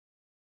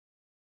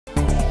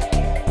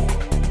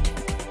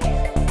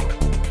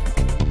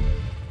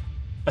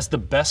As the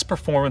best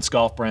performance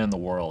golf brand in the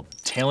world,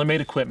 TaylorMade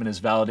equipment is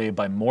validated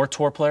by more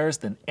tour players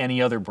than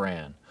any other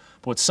brand.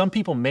 But what some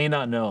people may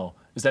not know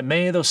is that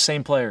many of those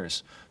same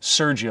players,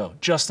 Sergio,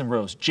 Justin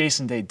Rose,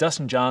 Jason Day,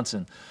 Dustin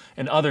Johnson,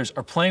 and others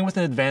are playing with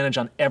an advantage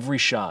on every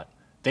shot.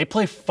 They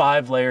play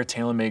 5-layer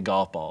TaylorMade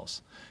golf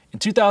balls. In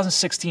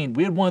 2016,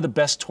 we had one of the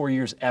best tour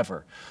years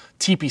ever.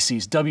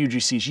 TPCs,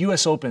 WGCs,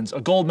 US Opens, a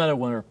gold medal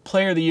winner,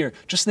 Player of the Year,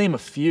 just to name a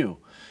few.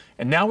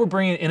 And now we're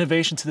bringing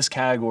innovation to this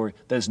category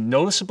that is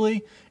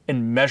noticeably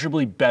and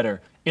measurably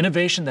better,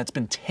 innovation that's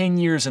been 10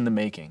 years in the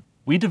making.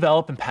 We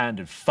developed and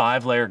patented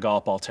 5-layer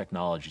golf ball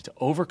technology to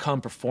overcome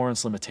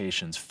performance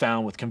limitations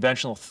found with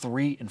conventional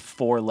 3- and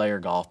 4-layer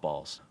golf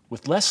balls.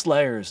 With less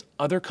layers,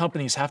 other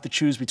companies have to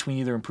choose between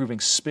either improving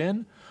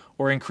spin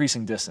or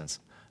increasing distance.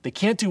 They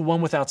can't do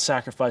one without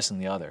sacrificing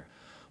the other.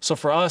 So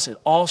for us, it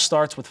all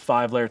starts with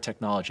 5-layer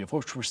technology, of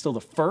which we're still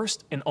the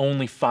first and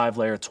only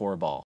 5-layer tour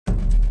ball.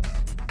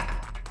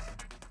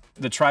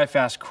 The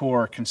TriFast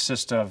core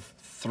consists of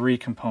 3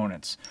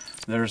 components.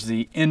 There's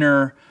the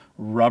inner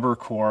rubber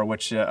core,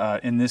 which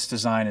in this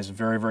design is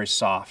very, very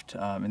soft.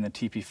 In the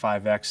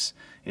TP5x,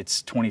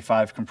 it's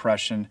 25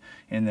 compression.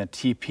 In the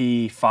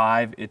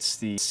TP5, it's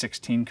the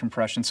 16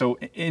 compression. So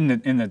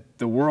in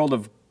the world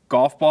of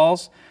golf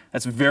balls,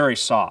 that's very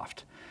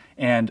soft.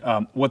 And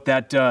what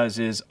that does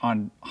is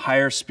on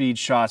higher speed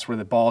shots where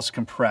the ball is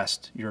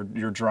compressed,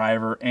 your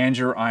driver and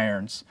your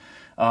irons,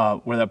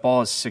 where that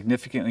ball is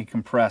significantly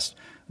compressed,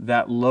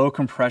 that low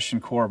compression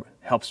core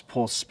helps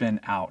pull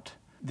spin out.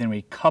 Then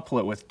we couple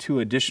it with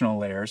 2 additional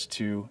layers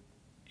to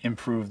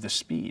improve the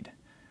speed.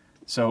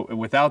 So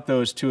without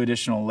those 2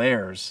 additional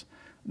layers,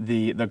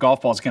 the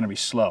golf ball is going to be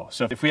slow.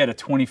 So if we had a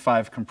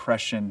 25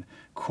 compression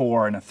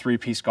core in a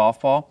 3-piece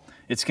golf ball,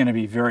 it's going to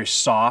be very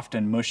soft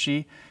and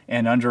mushy,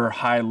 and under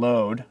high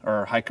load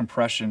or high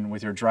compression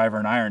with your driver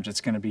and irons,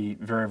 it's going to be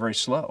very, very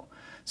slow.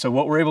 So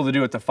what we're able to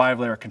do with the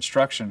 5-layer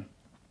construction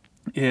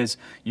is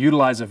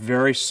utilize a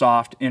very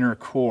soft inner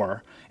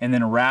core and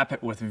then wrap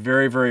it with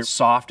very, very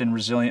soft and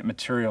resilient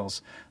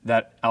materials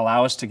that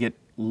allow us to get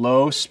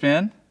low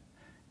spin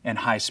and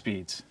high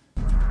speeds.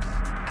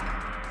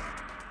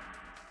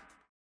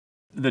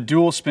 The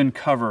dual spin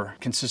cover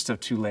consists of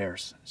 2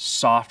 layers,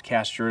 soft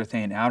cast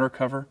urethane outer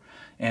cover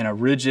and a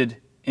rigid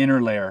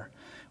inner layer,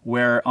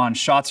 where on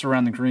shots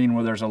around the green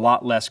where there's a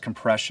lot less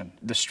compression,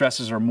 the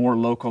stresses are more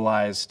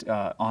localized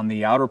on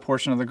the outer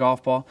portion of the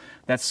golf ball.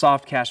 That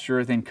soft cast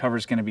urethane cover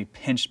is going to be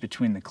pinched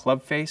between the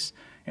club face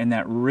and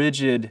that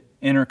rigid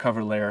inner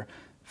cover layer,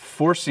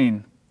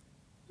 forcing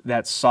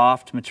that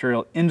soft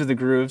material into the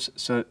grooves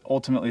so that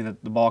ultimately the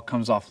ball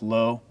comes off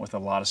low with a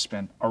lot of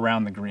spin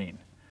around the green.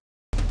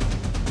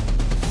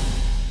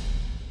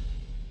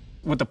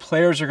 What the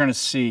players are going to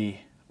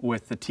see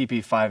with the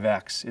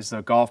TP5x is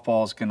the golf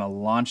ball is going to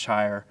launch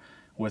higher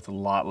with a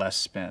lot less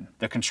spin.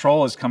 The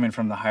control is coming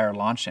from the higher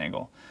launch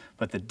angle,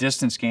 but the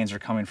distance gains are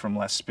coming from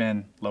less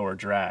spin, lower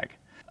drag.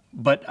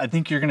 But I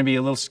think you're going to be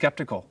a little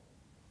skeptical,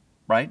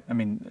 right? I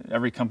mean,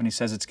 every company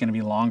says it's going to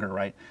be longer,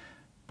 right?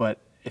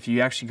 But if you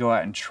actually go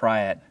out and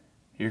try it,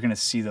 you're going to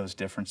see those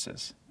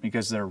differences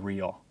because they're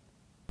real.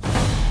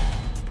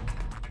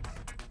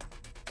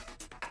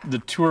 The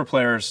tour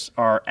players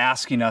are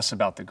asking us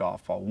about the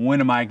golf ball.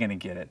 When am I going to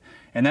get it?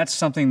 And that's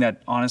something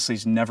that honestly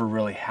has never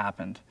really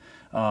happened.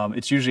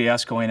 It's usually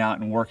us going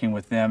out and working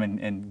with them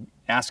and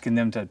asking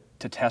them to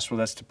test with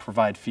us to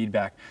provide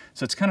feedback.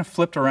 So it's kind of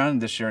flipped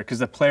around this year because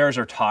the players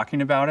are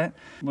talking about it.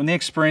 When they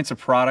experience a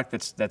product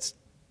that's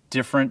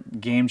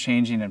different,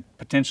 game-changing, and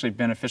potentially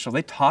beneficial,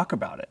 they talk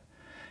about it.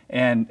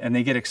 And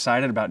they get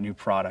excited about new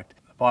product.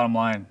 The bottom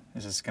line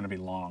is it's going to be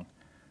long.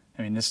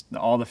 I mean,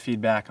 all the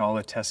feedback, all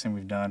the testing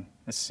we've done,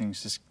 this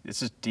thing's it's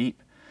just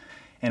deep.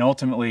 And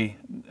ultimately,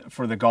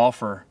 for the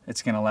golfer,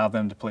 it's going to allow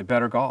them to play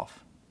better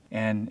golf.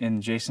 And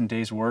in Jason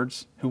Day's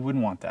words, who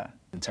wouldn't want that?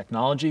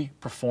 Technology,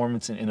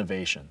 performance, and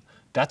innovation.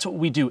 That's what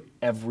we do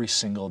every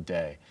single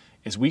day,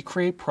 is we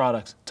create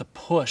products to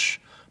push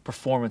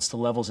performance to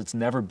levels it's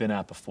never been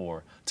at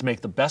before, to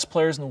make the best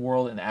players in the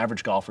world and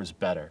average golfers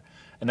better.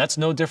 And that's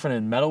no different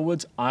in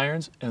metalwoods,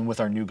 irons, and with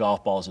our new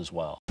golf balls as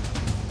well.